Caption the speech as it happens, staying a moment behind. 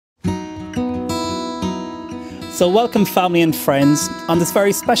So welcome family and friends on this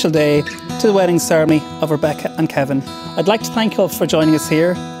very special day to the wedding ceremony of Rebecca and Kevin. I'd like to thank you all for joining us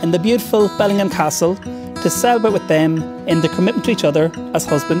here in the beautiful Bellingham Castle to celebrate with them in their commitment to each other as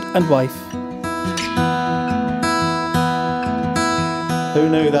husband and wife. Who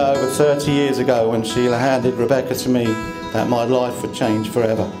knew that over 30 years ago when Sheila handed Rebecca to me that my life would change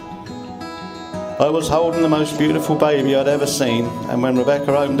forever? I was holding the most beautiful baby I'd ever seen, and when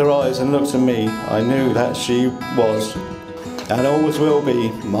Rebecca opened her eyes and looked at me, I knew that she was, and always will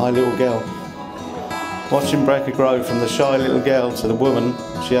be, my little girl. Watching Rebecca grow from the shy little girl to the woman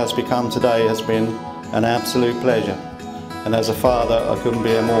she has become today has been an absolute pleasure, and as a father I couldn't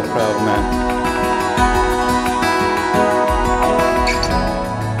be a more proud man.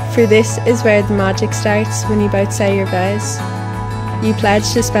 For this is where the magic starts when you both say your vows. You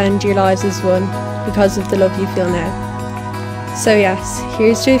pledge to spend your lives as one because of the love you feel now. So yes,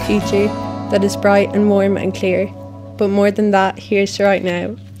 here's to a future that is bright and warm and clear, but more than that, here's to right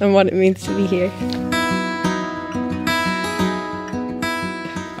now and what it means to be here.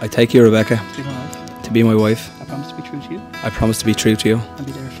 I take you, Rebecca, to be my wife. I promise to be true to you. I promise to be true to you. And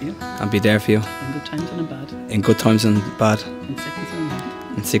be there for you. And be there for you. In good times and in bad. In good times and bad. In sickness and in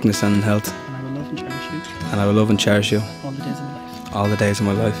health. In sickness and in health. And I will love and cherish you. And I will love and cherish you. All the days of my life. All the days of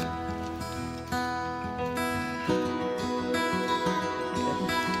my life.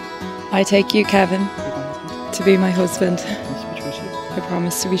 I take you, Kevin, to be my husband. I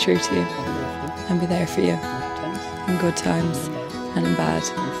promise to be true to you and be there for you in good times and in bad,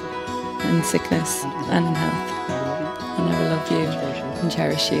 in sickness and in health. And I will love you and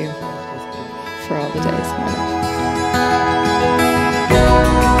cherish you for all the days of my life.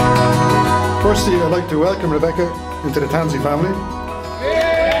 Firstly, I'd like to welcome Rebecca into the Tansey family.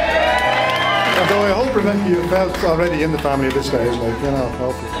 Although I hope, Rebecca, you felt already in the family at this stage, hopefully.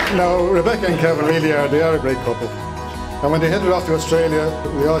 Now, Rebecca and Kevin really are a great couple. And when they headed off to Australia,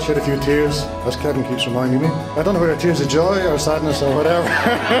 we all shed a few tears, as Kevin keeps reminding me. I don't know whether tears of joy or sadness or whatever.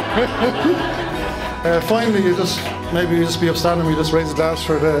 Finally, maybe you just be upstanding, we just raise a glass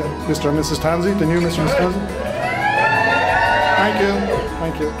for the Mr. and Mrs. Tansey, the new Mr. and Mrs. Tansey. Thank you,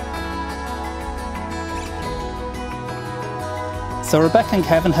 thank you. So Rebecca and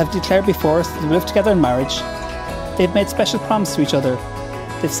Kevin have declared before us that they live together in marriage. They've made special promises to each other.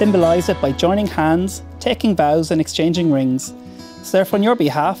 They've symbolised it by joining hands, taking vows and exchanging rings. So therefore on your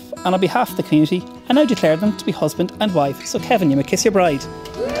behalf and on behalf of the community, I now declare them to be husband and wife. So Kevin, you may kiss your bride.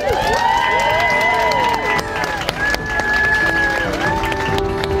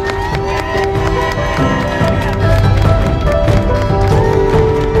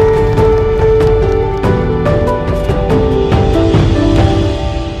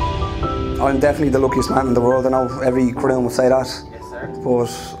 I'm definitely the luckiest man in the world. I know every groom would say that, but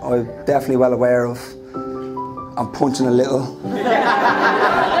I'm definitely well aware of I'm punching a little.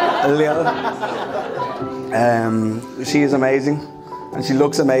 She is amazing, and she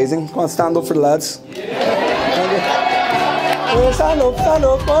looks amazing. Come on, stand up for the lads. Stand up, stand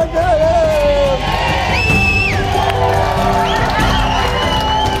up.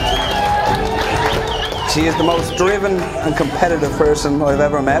 She is the most driven and competitive person I've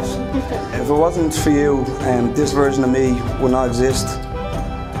ever met. If it wasn't for you, this version of me would not exist.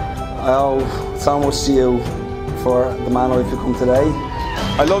 I owe so much to you for the man I've become today.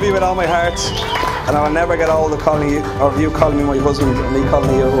 I love you with all my heart, and I will never get old of calling you, or you calling me my husband, and me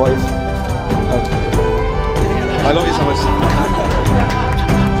calling you your wife. I love you so much.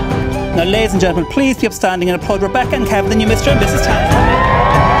 Now ladies and gentlemen, please be upstanding and applaud Rebecca and Kevin, the new Mr. and Mrs. Tansey.